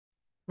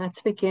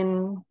Let's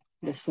begin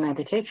this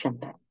meditation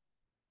then.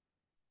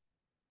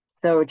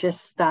 So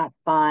just start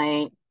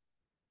by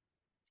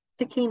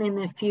taking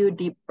in a few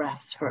deep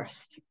breaths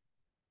first.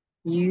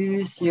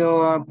 Use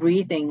your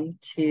breathing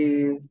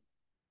to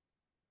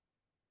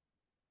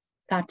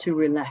start to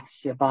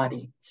relax your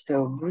body.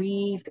 So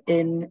breathe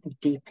in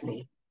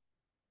deeply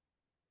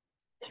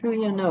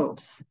through your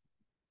nose.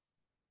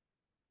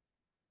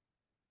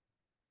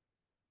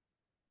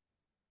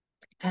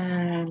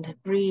 And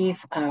breathe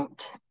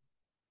out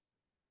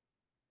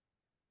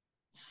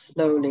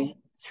slowly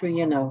through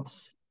your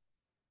nose.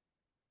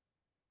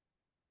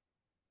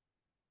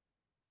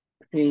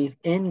 Breathe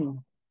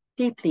in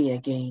deeply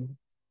again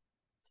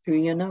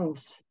through your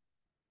nose.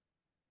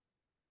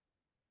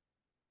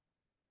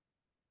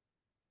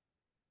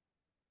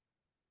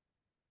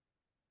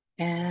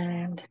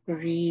 And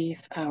breathe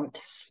out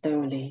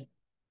slowly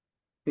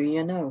through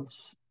your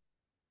nose.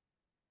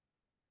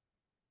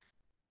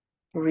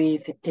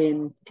 Breathe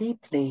in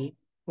deeply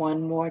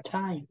one more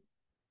time.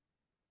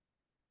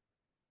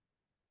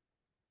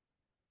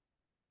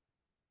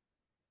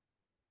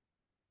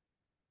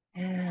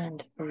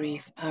 And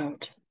breathe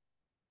out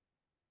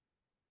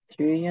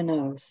through your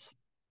nose.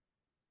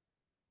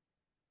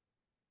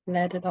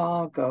 Let it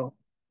all go.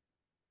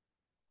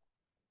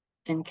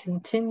 And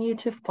continue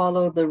to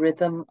follow the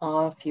rhythm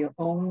of your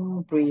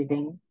own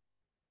breathing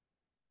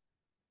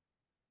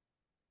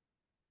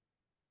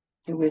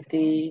with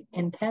the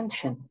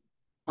intention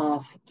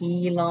of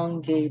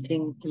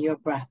elongating your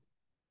breath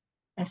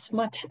as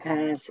much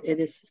as it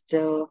is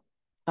still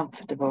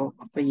comfortable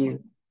for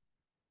you.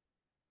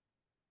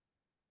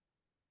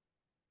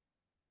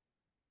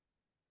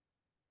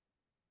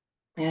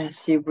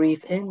 As you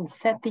breathe in,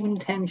 set the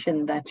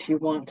intention that you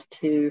want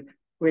to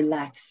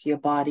relax your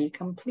body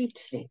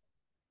completely.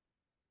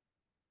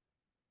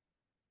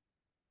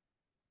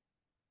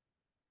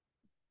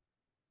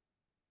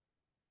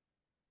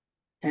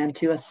 And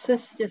to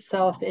assist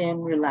yourself in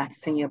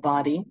relaxing your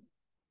body,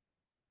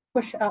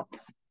 push up.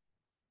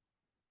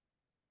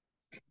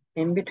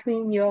 In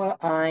between your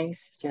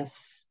eyes, just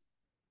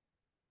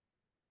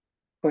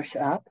push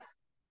up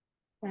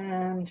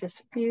and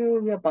just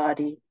feel your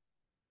body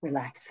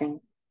relaxing.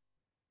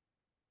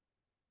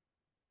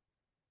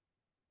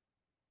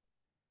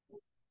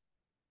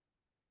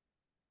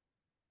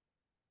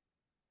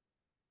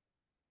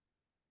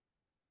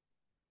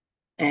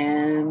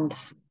 And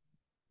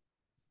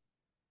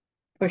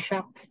push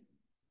up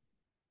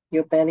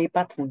your belly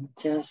button,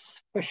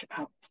 just push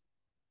up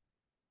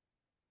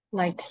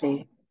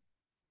lightly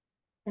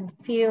and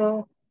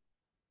feel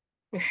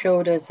your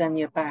shoulders and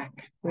your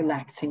back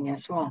relaxing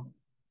as well.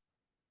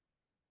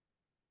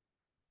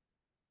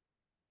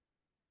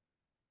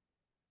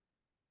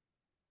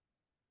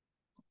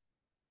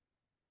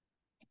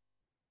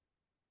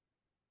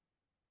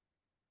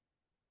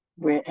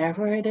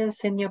 Wherever it is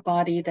in your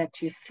body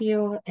that you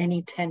feel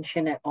any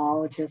tension at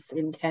all, just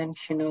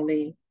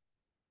intentionally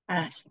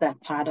ask that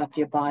part of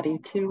your body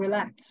to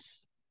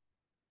relax.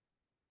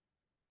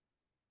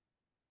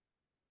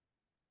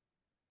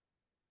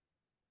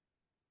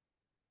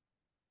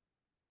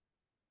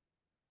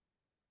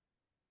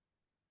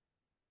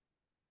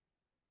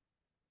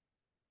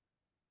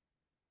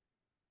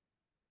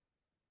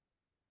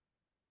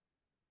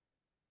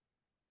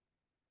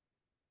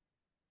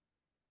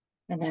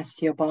 And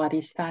as your body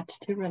starts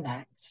to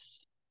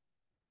relax,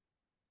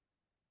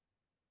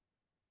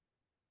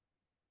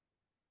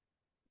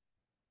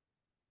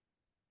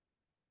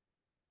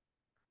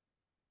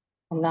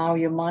 allow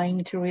your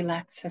mind to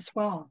relax as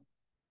well.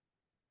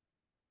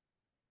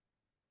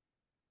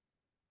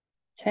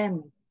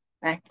 10,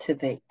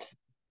 activate.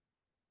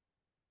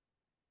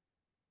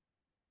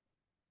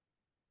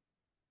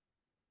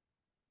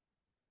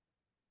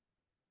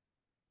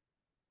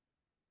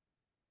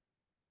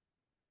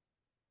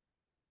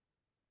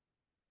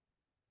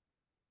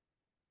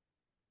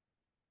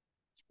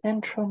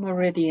 'Central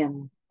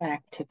meridian,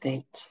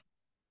 activate.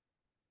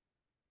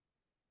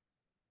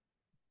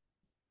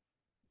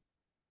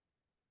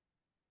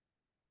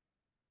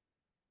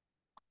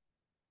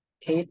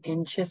 8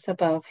 inches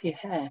above your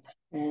head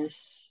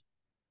is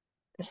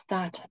the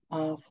start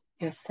of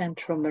your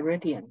central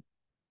meridian.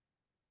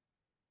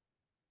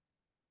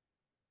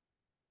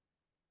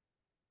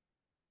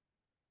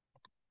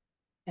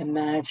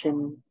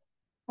 Imagine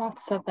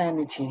lots of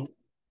energy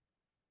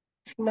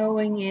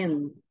flowing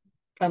in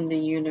from the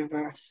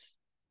universe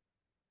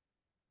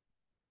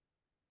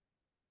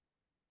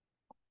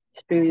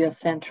through your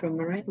central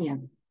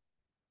meridian.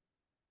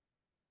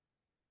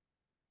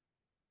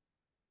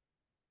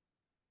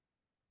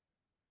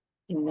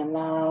 And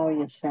allow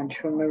your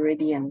central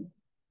meridian,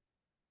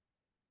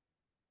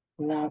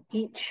 allow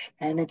each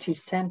energy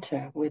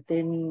center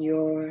within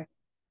your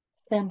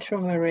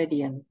central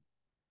meridian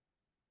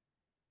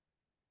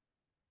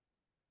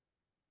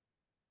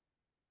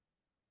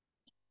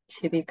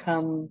to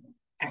become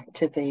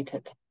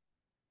activated.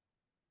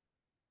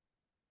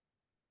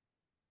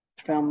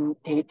 From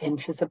 8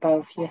 inches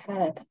above your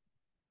head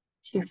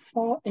to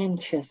 4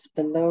 inches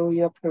below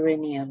your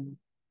perineum.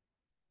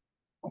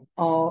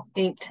 all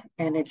 8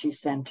 energy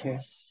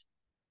centers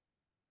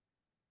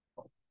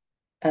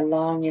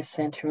along your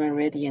central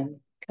meridian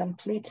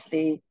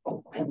completely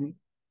open,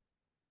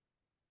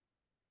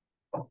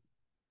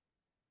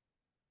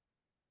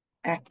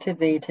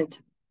 activated,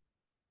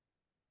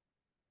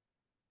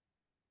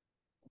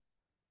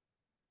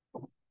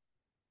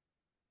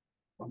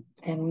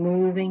 and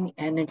moving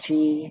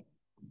energy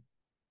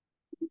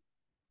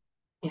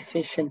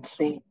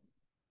efficiently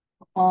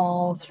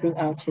all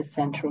throughout your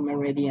central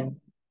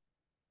meridian.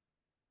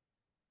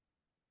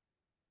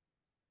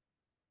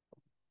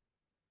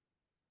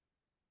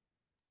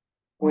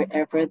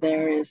 Wherever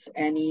there is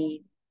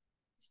any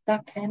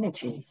stuck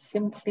energy,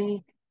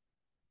 simply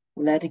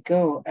let it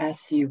go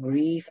as you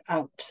breathe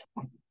out.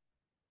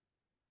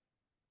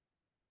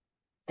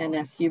 And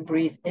as you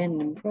breathe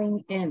in,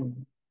 bring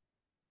in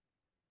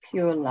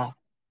pure love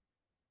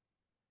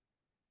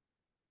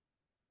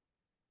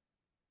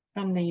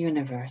from the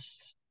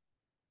universe.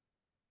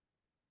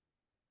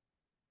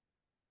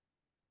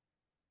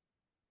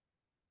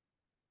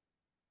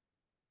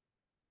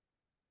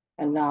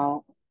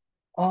 Allow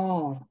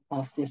all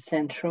of the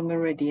central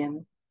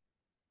meridian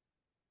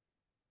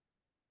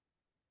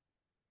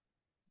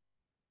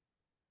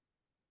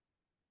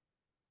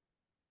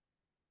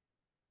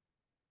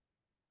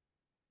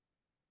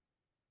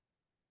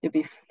to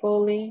be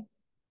fully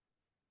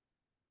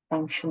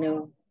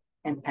functional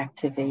and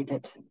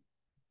activated.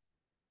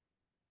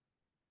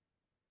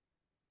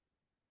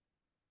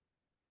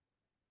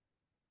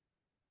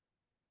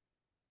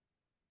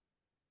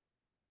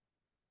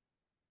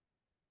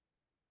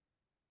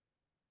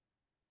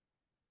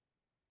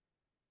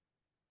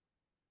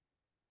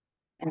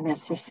 And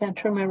as your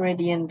central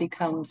meridian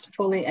becomes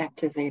fully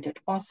activated,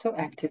 also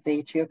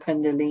activate your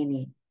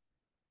Kundalini.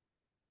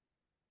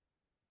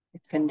 The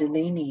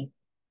Kundalini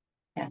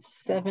has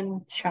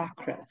 7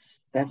 chakras,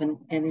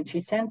 7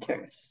 energy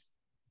centers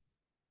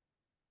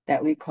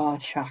that we call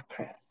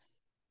chakras.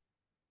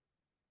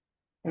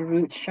 The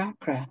root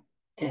chakra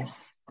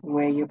is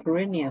where your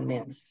perineum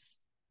is.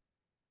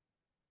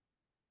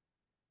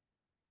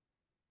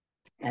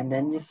 And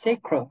then your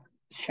sacral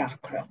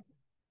chakra,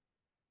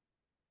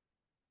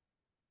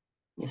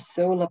 your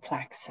solar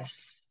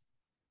plexus,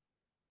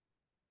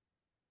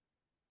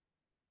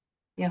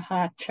 your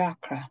heart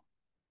chakra,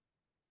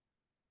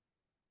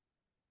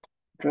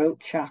 throat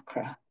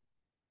chakra,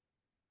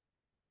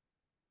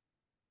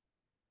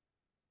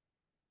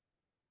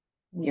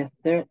 your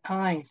third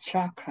eye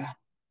chakra,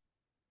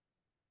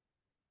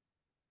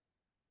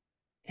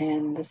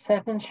 and the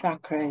 7th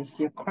chakra is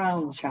your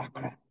crown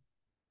chakra.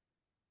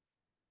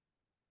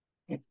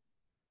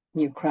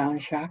 Your crown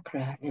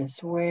chakra is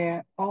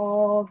where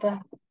all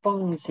the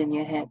bones in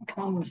your head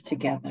comes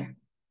together.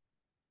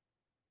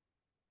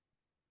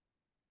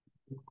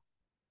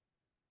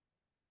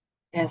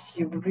 As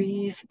you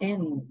breathe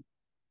in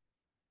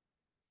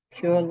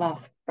pure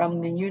love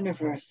from the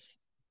universe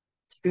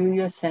through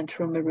your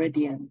central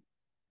meridian,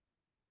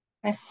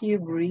 as you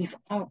breathe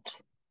out,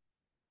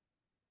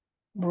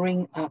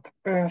 bring up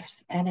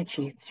Earth's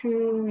energy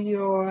through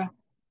your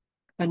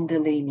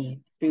Kundalini,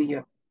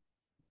 through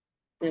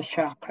the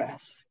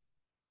chakras,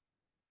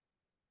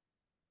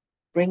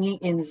 bringing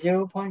in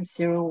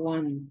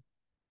 0.01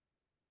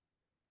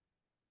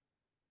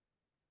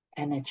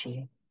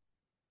 energy.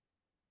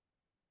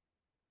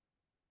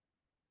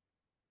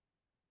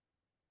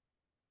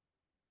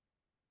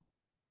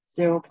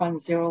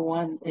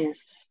 0.01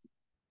 is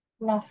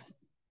love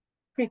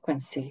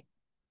frequency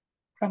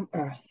from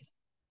Earth.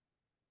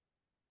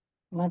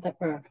 Mother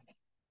Earth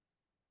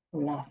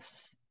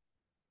loves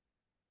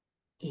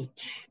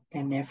each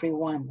and every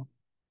one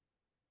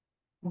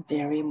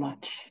very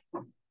much.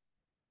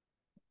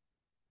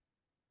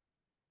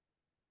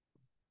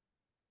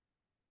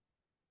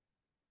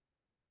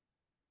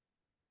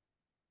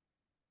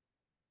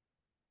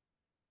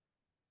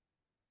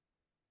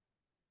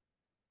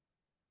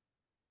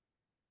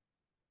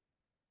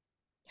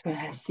 So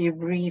as you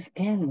breathe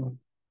in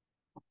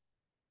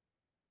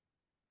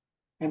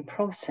and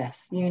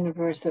process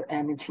universal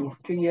energy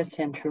through your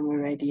central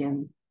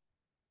meridian,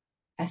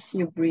 as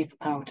you breathe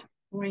out,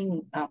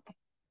 bring up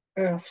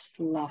Earth's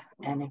love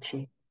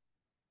energy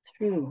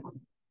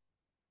through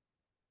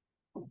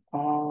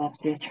all of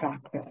your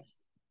chakras,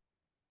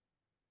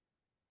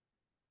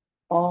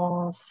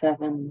 all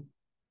 7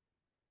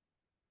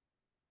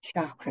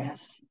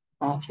 chakras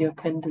of your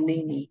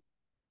Kundalini.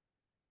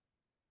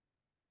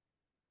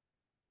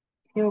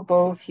 Feel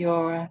both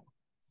your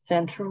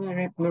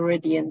central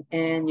meridian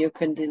and your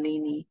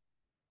Kundalini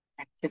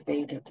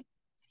activated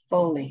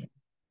fully.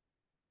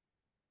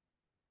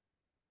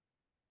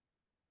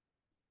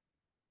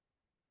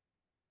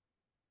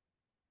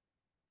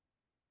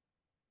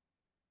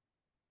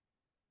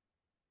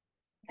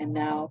 And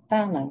now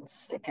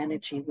balance the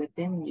energy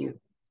within you.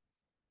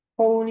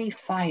 Holy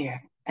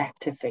fire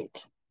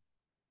activate.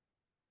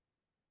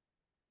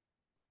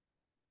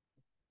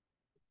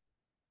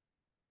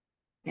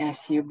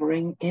 As you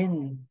bring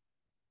in,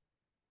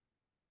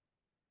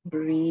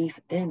 breathe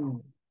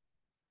in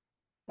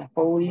the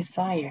holy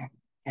fire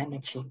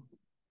energy.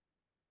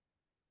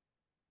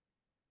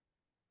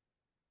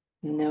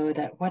 Know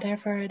that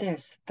whatever it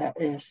is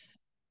that is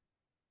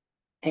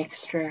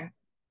extra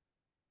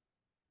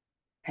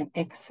and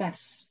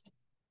excess,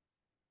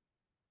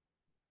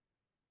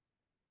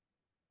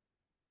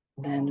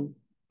 then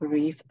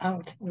breathe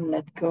out and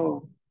let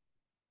go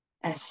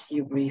as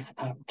you breathe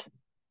out.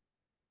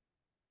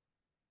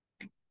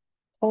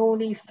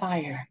 Holy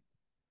fire,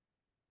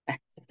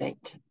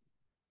 activate.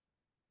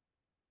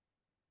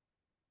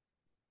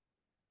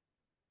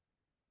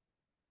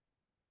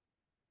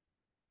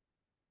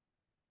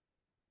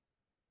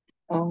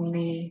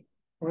 Only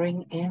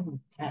bring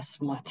in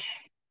as much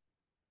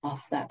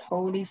of that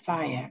holy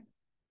fire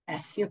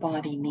as your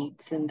body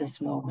needs in this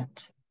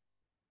moment.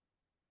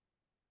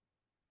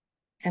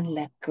 And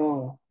let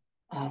go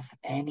of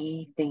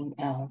anything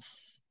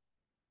else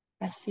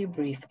as you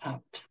breathe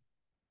out.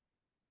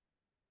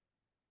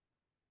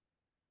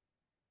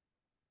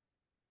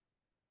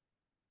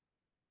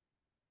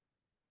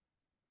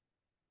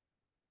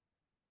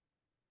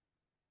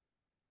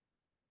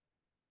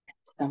 At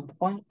some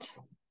point,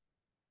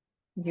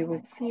 you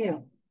will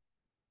feel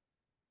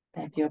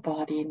that your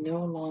body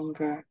no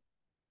longer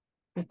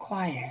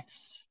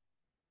requires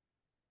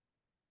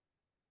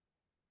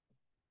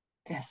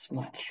as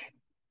much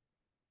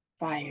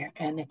fire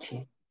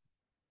energy.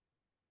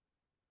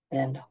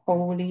 Then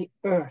holy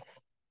earth,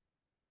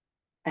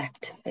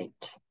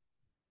 activate.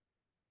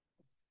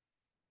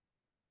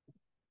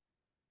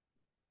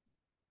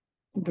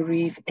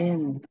 Breathe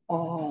in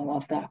all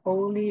of that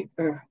holy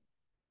earth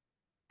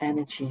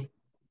energy,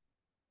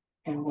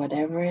 and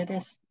whatever it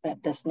is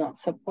that does not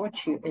support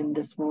you in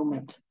this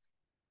moment,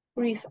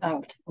 breathe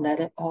out, let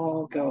it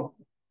all go.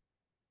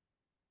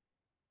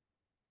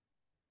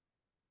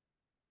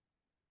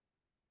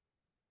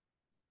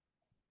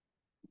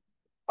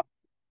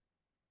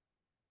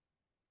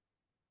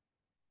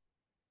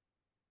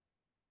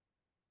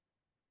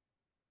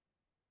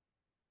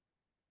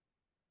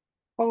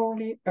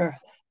 Holy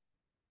earth,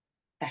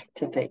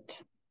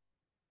 activate.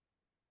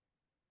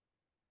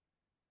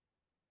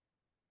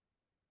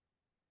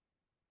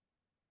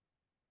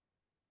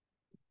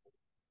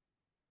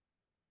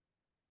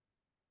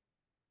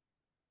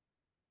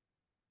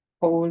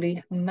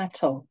 Holy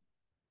metal,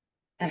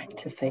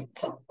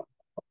 activate.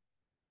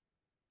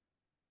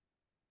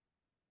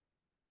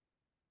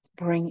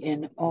 Bring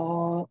in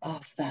all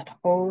of that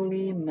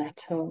holy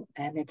metal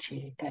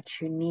energy that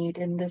you need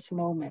in this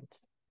moment.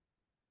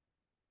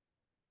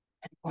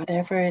 And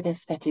whatever it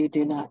is that you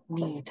do not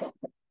need,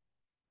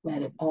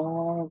 let it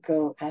all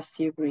go as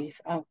you breathe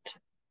out.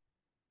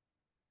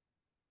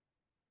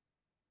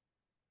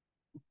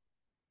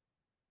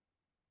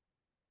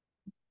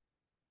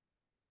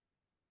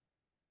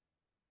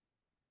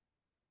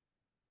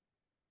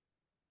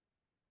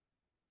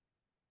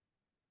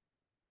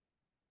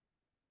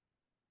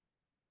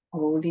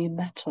 Holy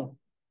metal,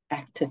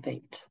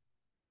 activate.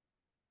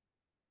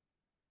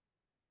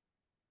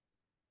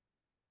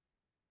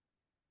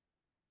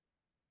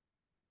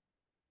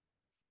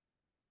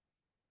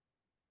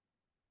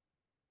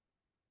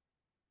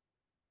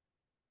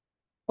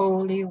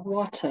 Holy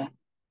water,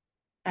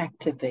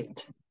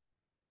 activate.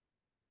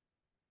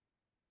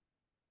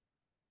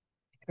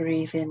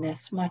 Breathe in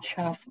as much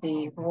of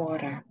the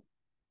water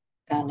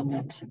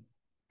element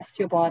as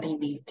your body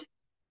needs.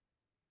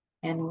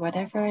 And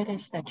whatever it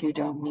is that you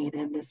don't need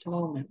in this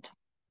moment,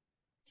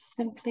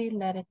 simply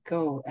let it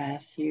go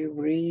as you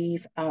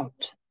breathe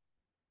out.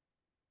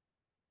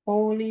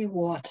 Holy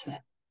water,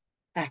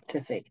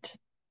 activate.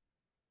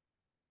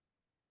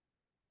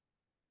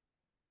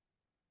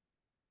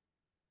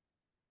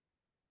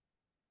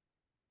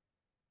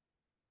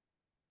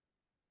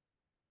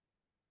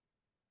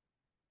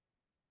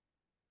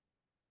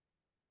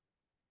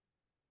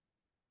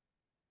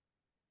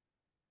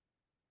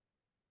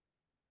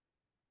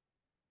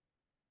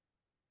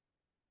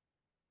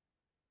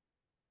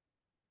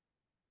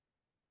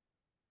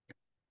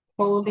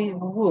 Holy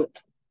wood,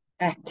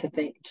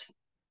 activate.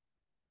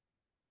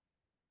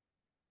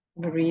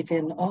 Breathe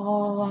in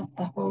all of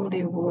the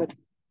holy wood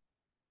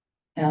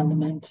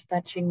element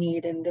that you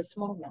need in this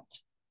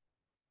moment.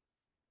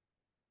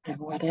 And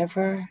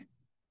whatever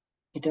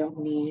you don't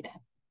need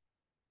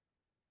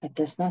that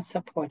does not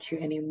support you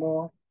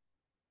anymore,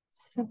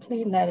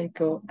 simply let it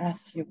go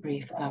as you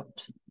breathe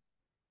out.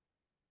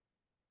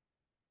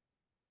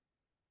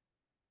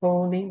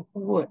 Holy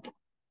wood,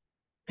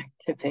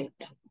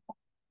 activate.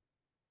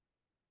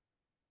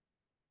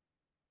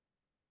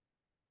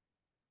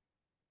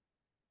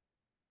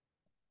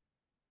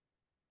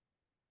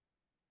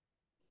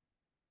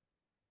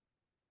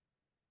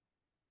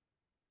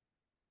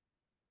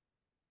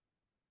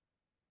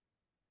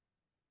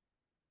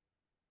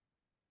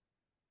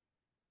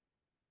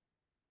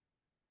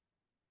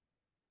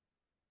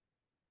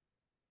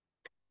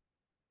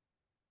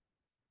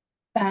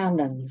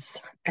 Balance,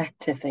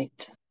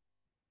 activate.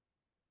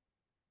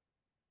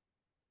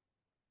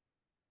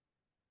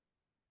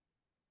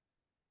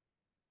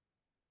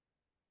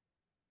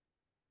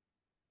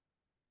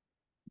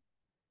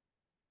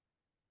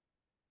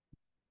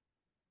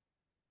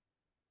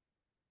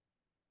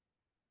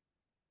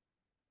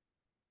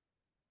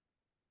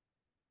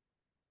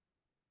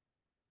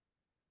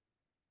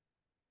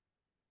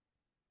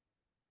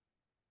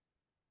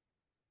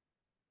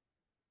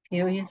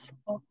 Feel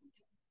yourself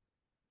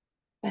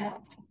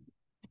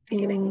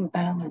feeling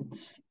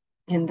balance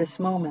in this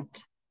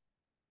moment.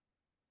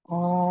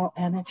 All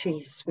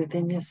energies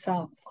within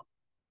yourself,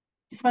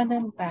 front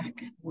and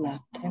back,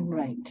 left and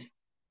right,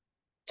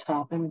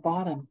 top and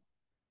bottom,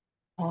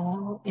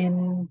 all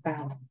in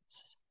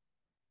balance.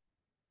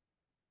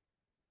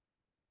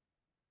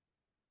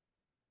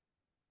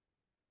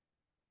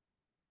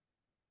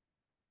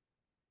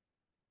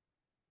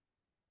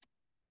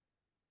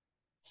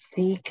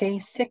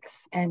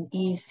 CK6 and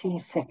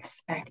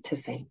EC6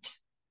 activate.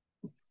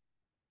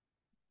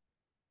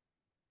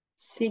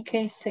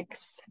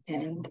 CK6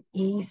 and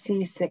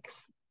EC6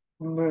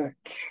 merge.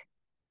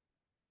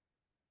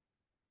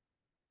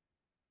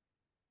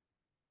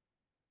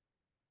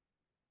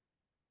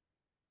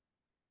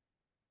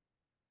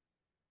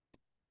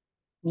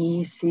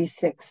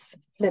 EC6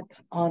 flip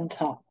on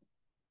top.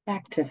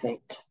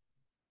 Activate.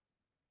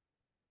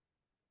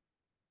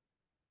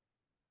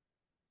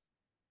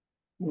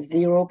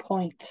 Zero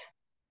point.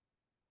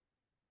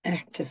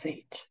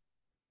 Activate.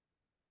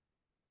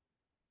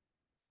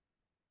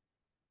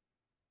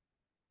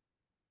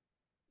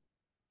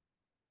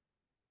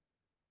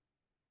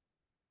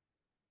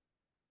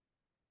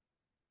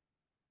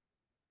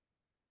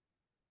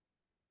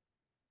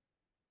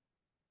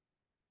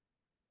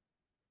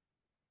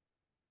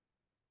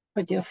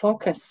 Put your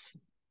focus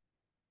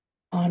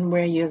on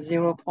where your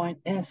 0 point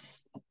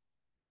is.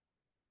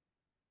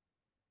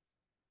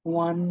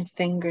 One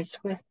finger's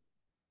width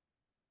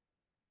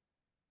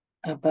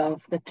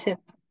above the tip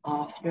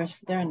of your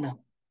sternum.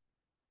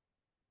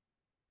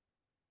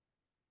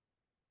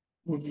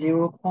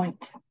 0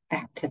 point.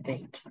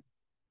 Activate.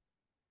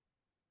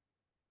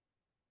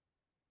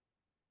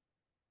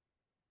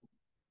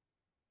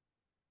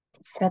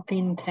 Set the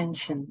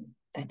intention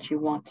that you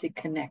want to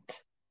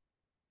connect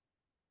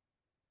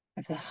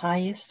with the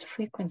highest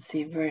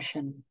frequency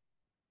version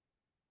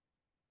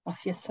of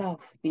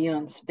yourself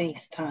beyond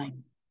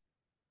space-time.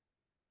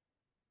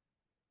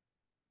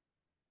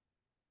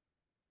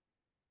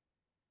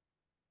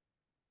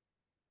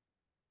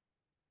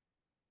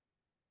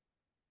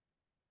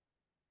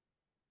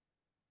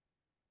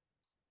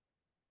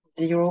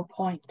 Zero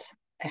point.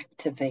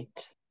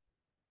 Activate.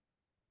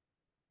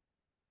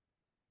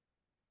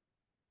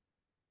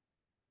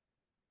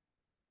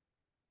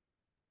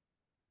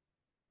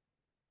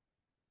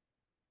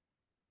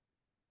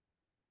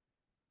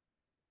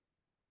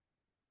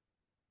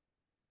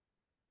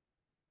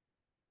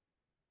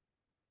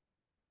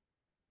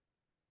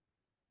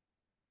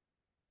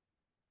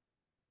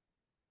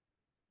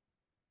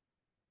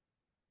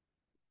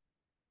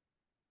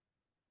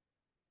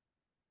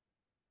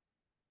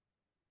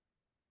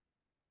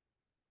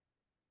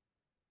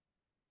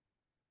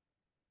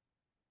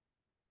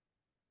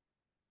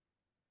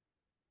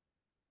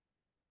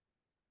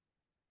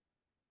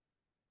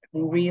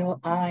 Real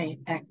I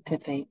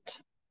activate.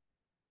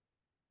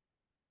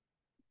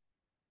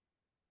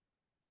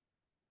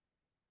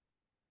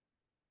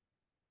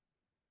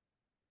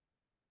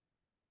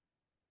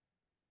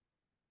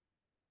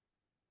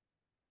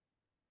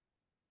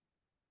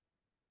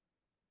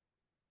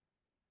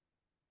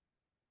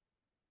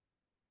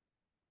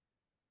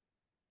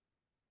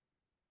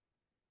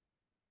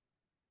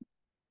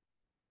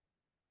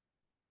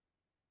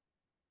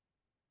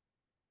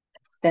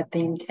 Set the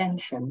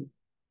intention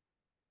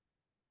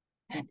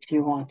that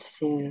you want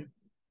to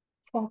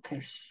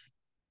focus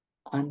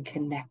on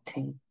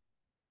connecting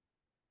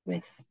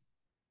with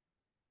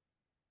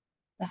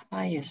the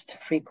highest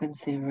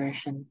frequency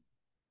version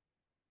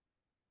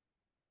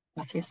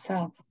of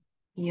yourself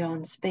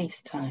beyond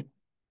space-time,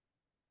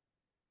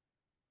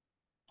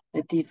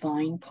 the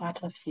divine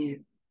part of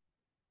you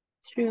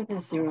through the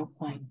 0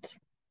 point,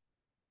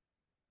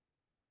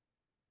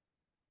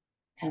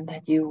 and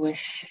that you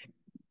wish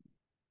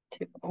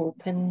to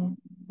open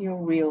your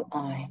real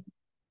eye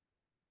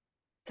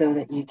so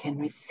that you can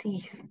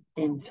receive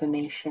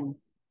information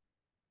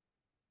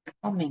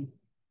coming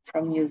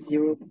from your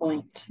 0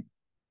 point.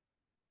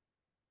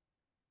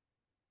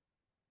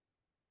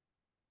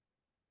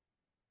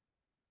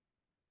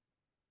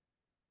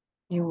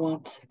 You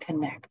want to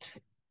connect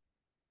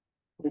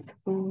with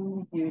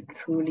who you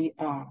truly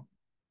are.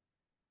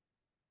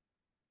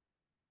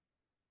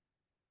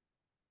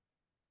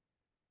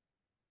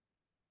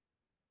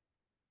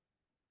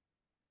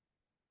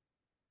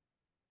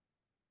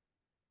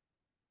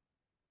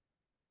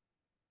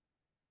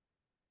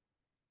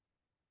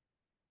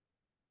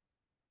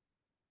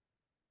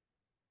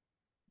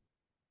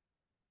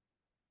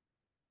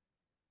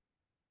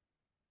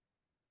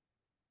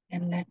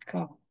 And let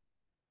go.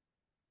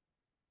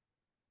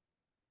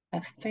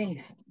 Have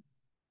faith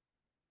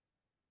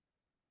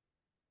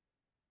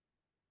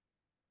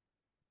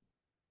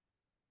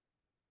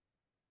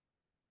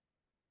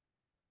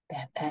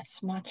that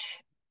as much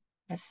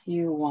as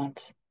you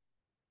want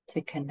to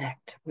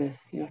connect with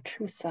your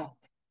true self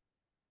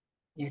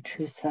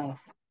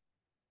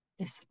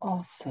is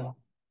also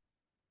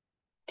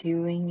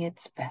doing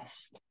its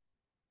best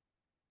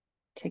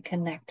to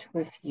connect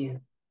with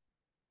you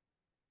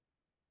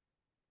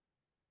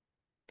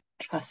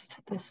Trust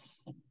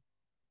this.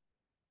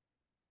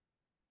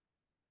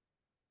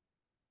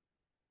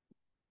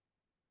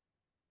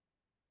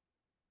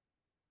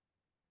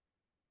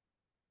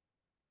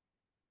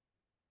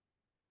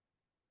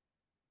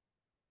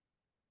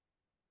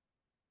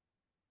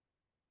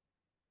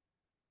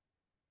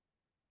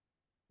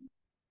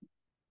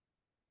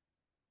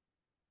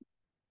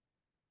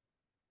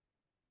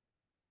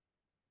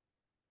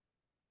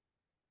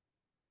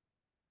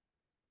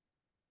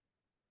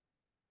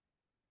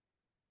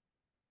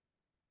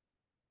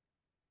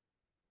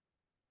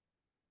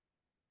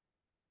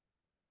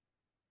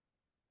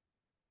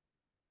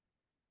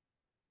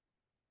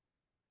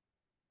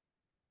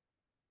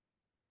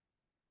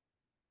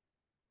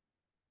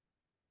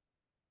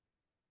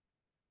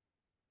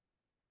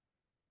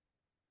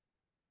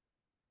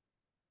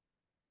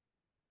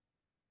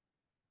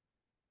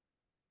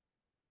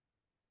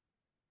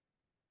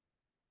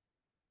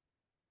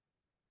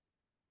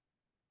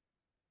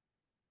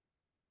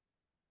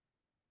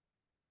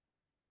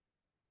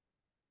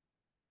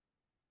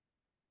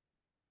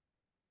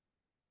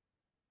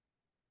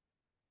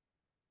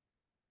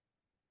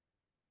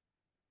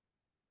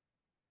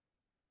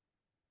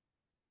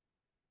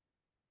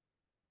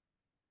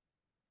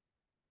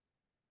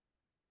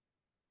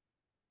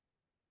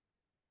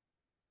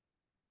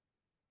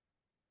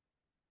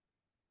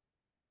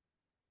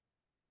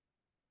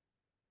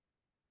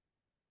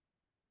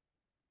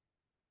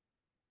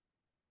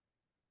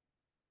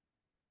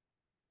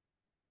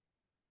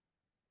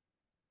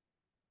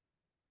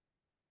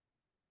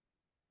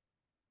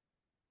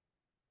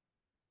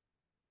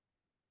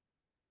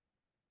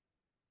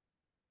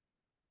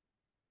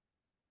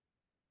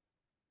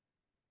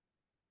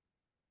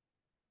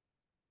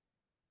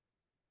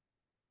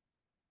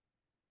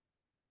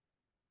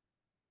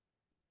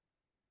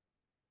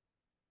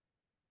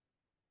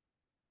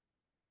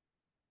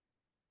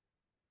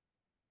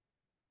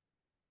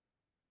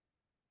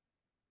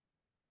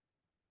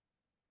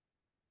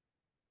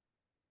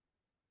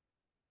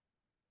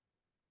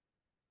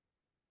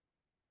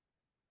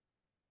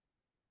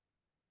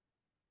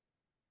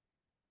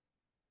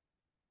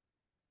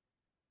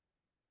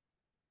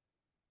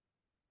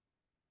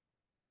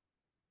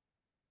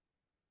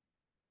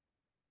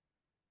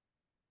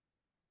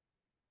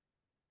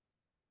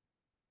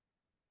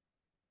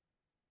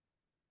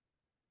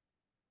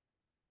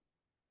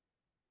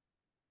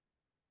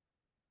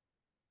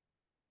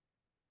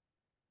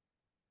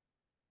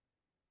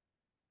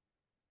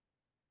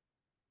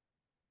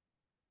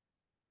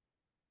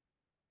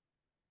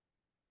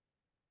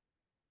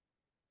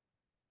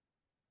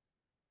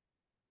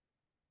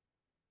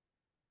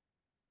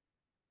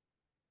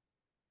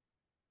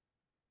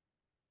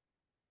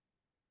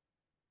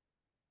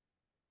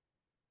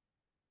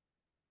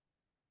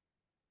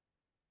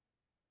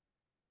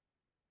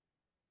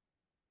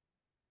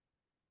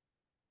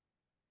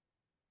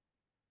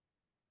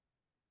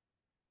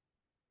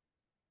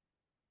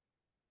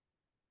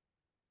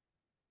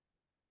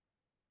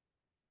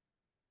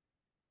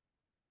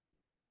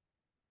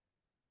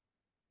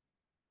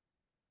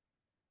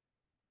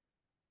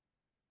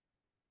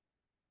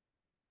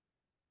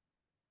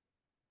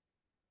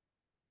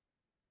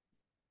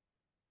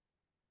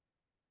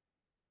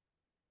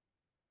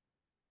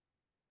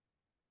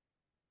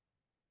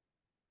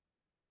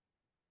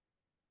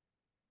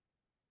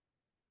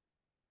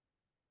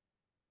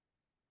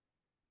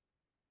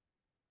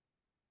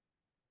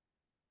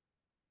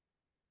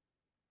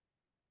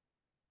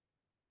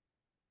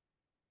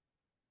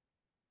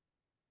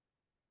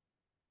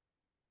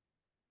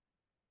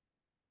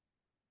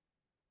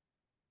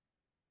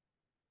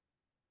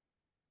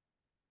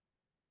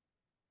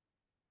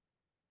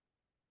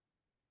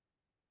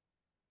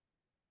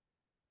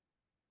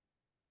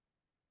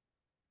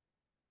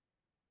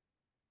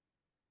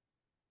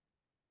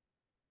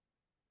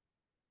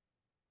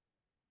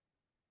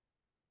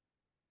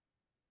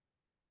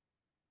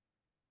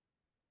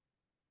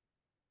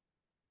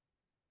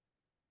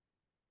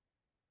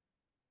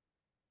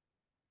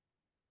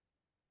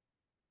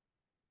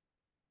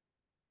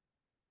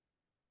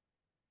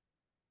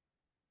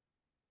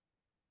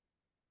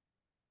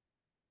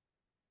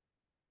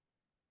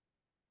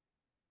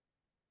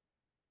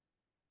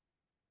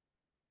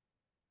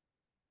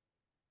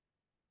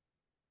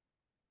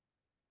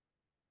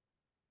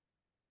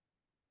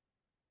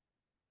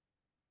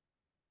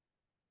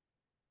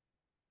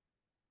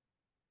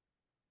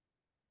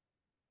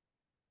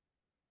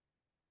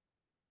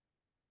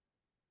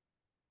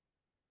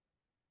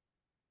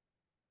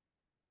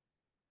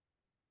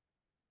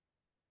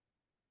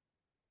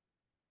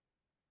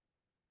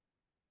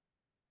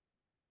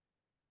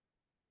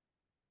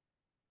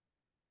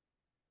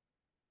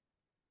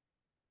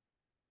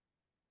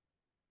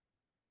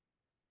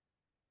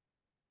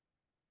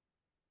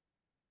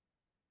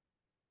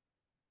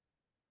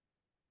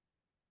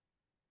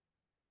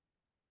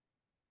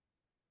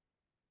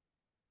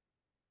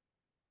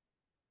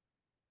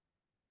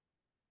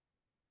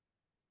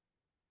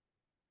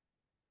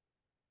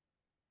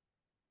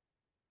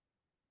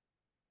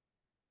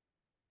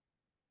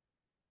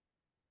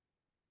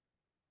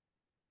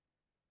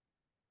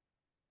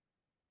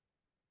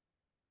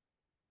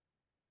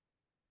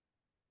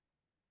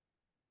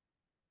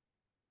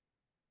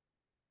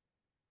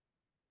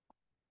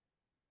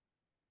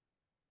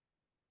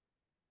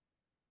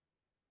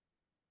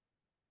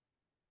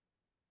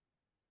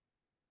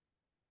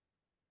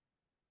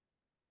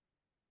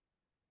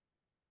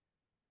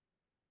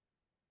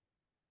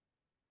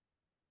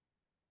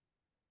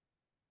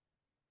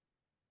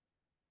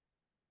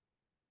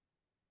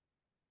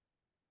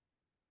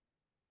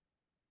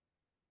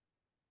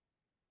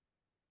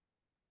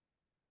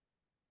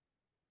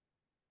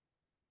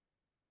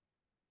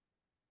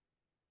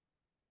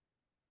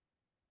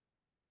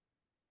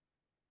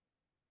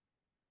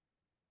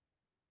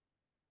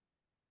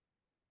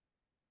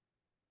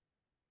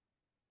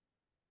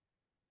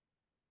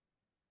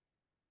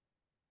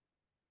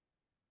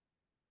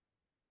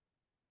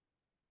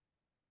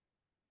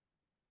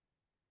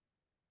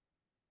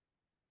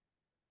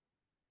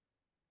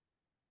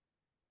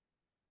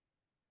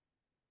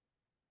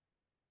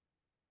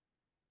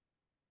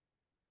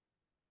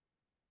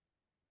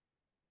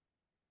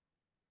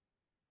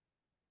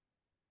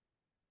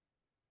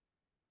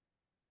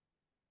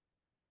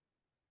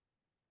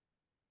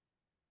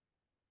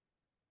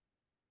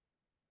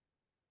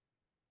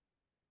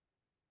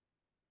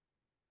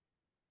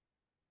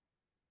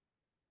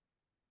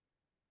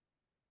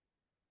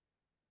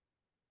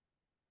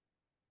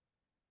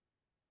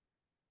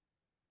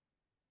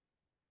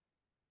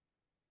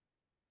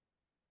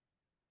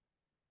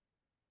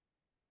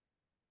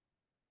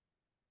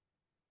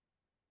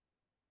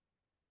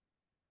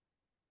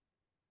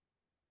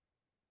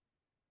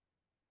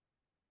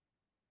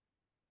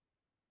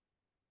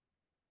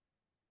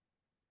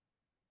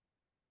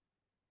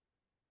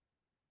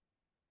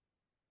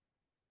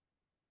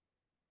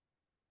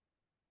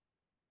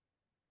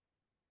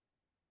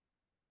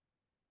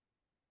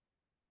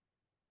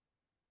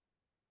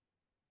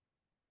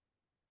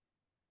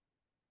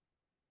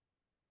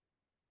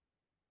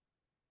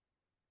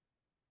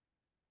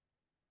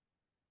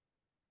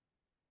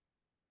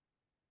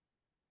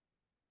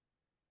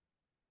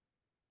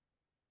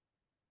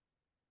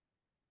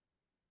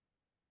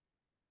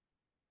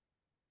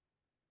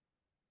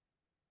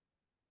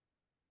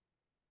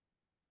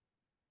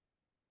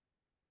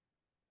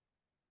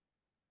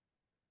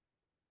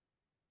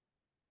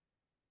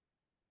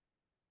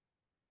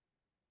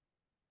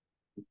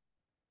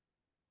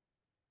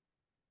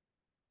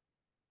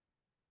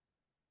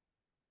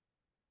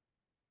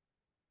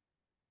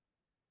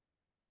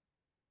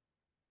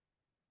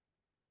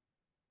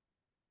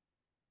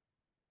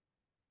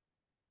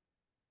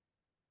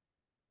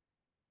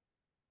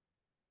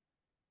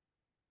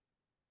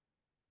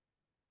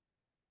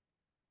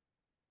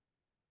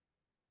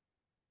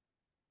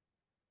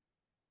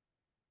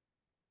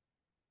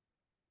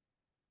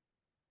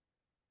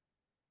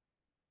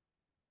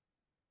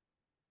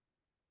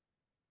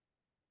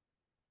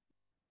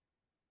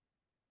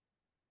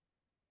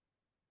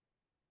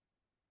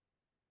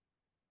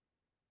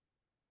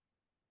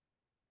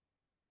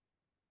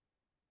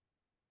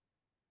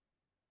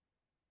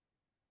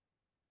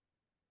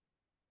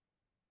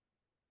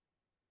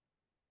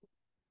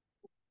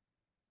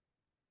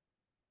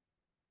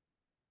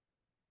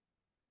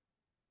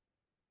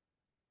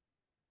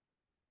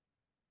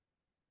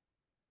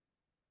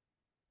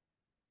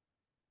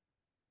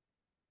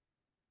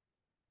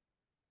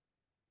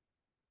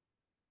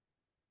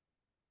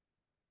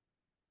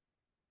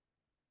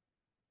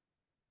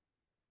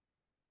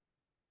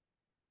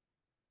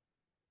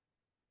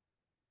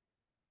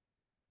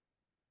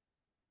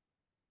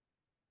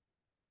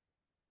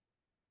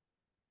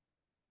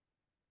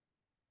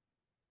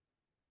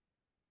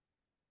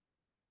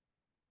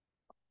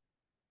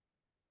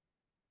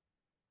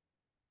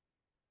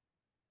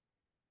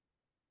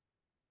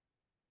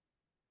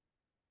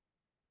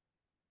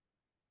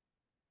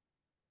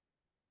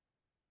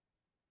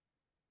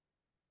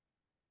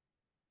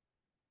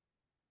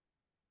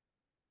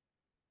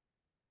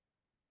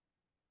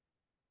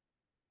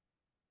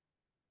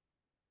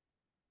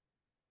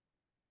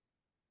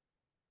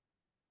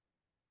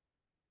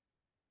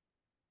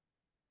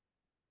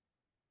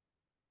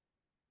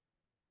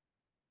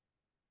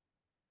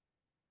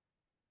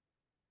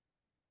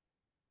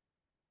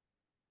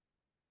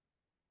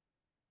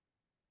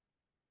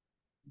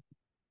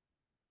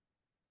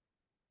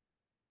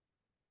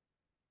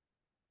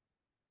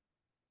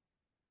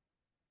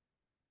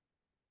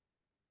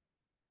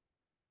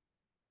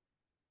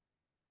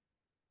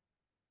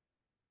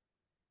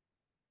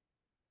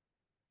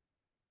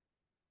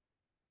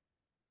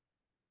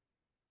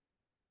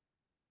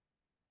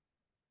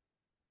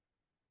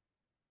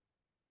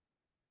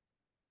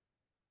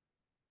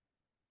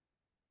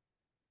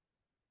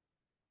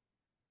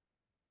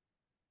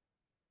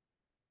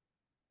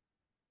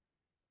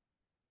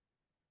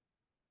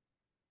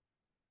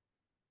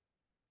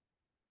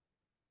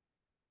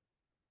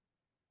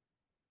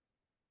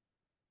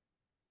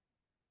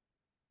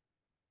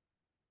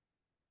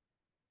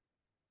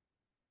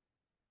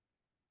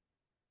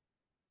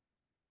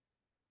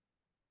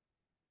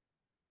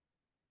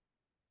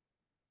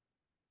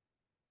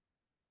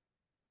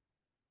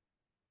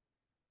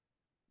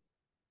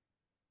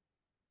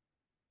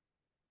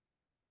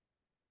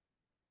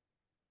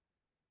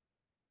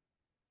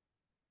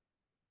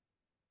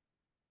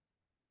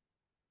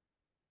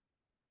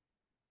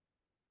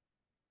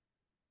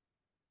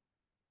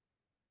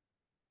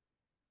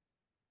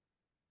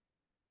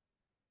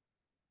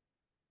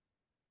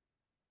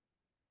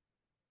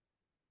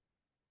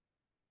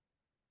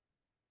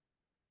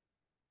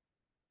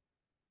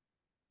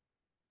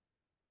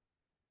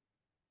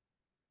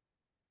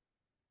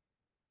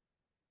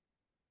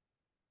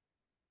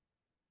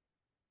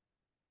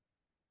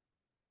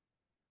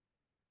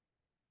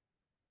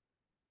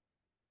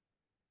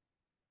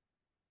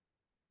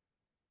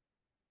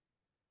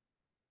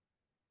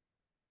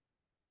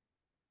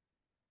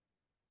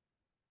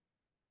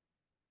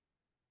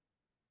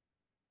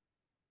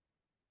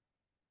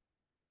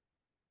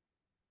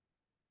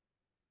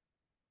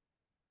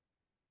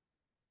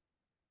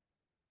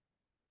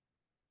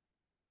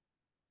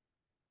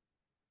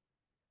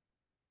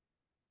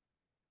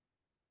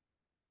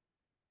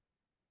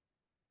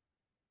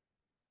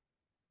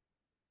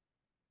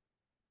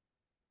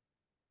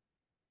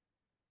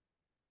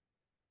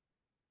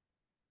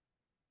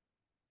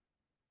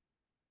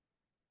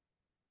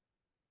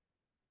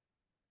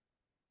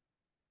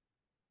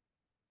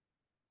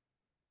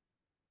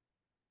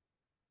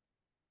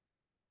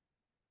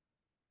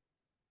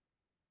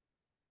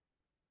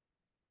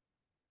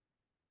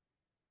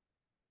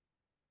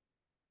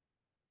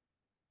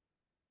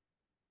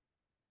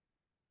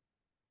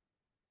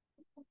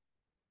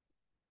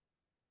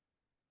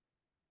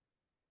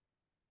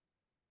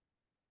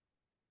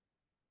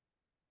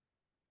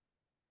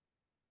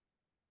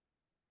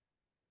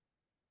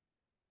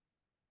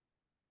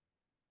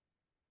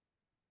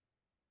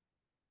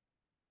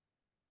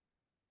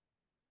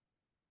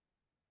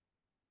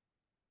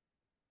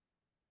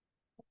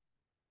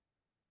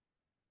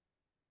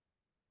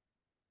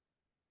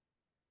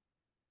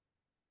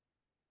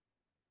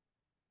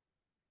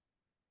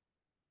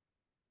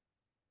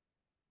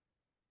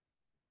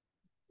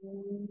 Take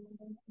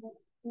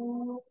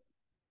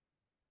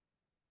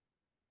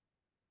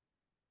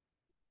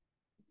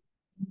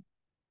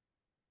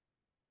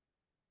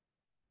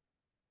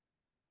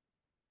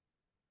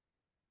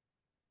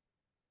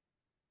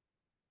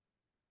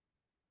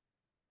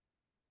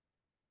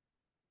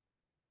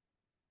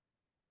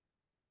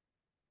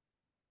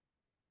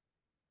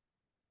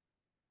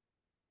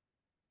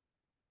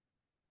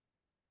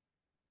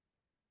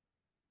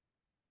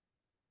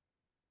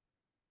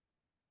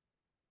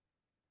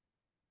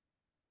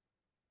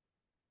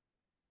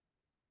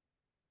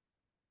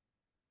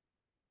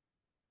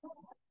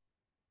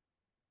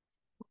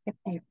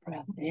a deep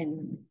breath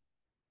in.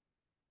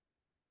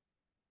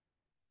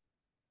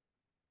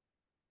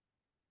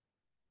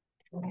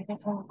 Let it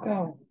all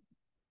go.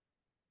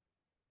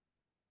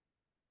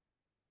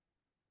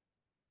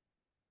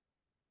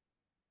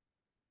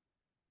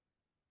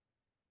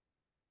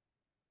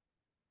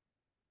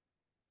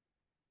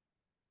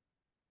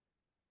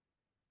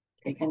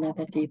 Take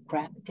another deep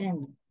breath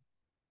in.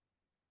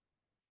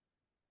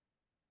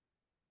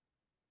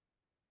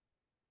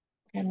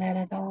 And let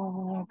it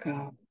all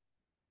go.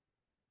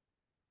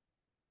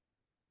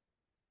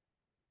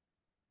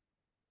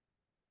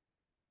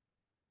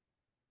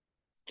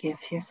 Give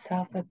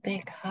yourself a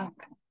big hug.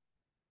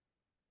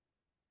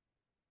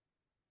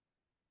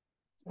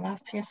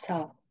 Love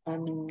yourself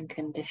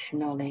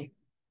unconditionally.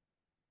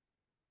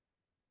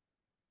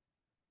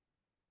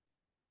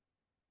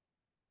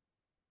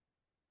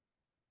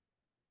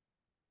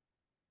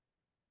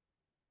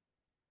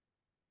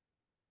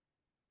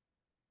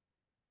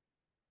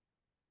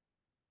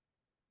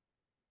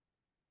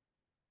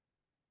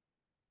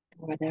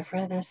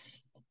 Whatever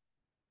this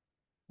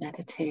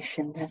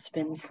meditation has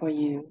been for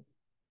you,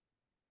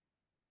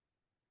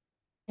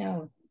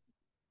 know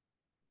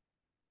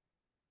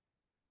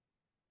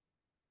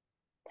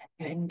that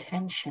your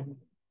intention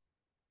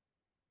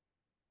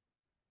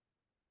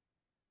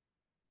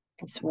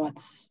is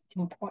what's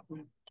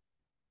important.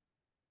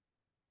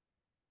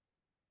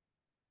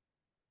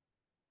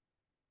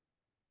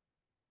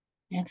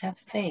 And have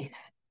faith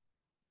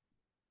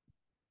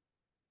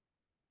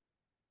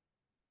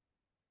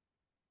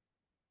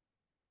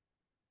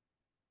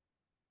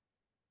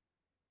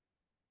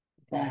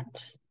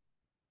that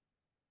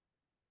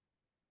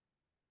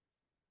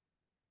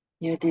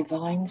your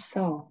divine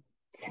soul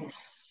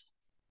is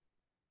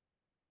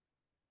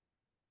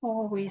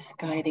always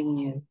guiding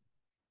you,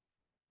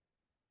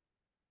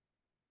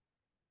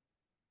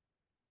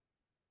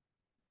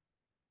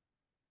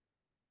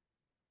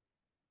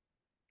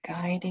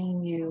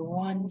 guiding you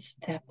one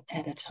step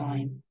at a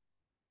time.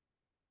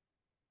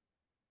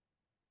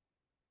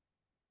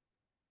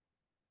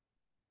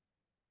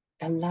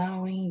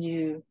 Allowing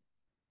you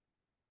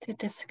to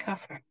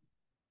discover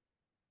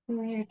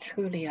who you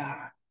truly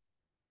are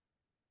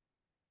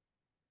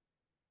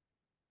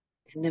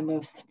in the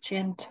most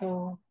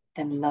gentle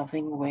and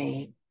loving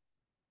way.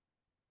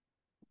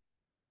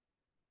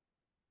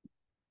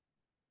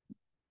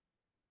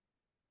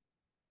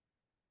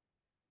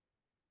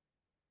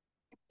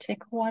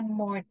 Take one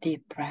more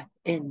deep breath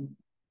in.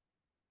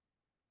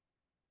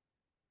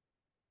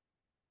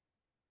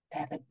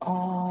 Let it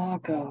all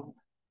go.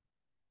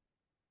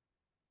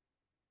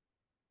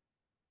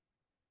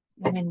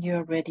 And when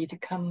you're ready to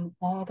come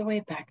all the way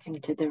back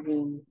into the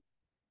room,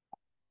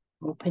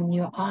 open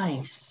your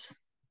eyes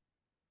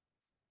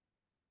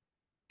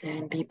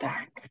and be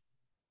back.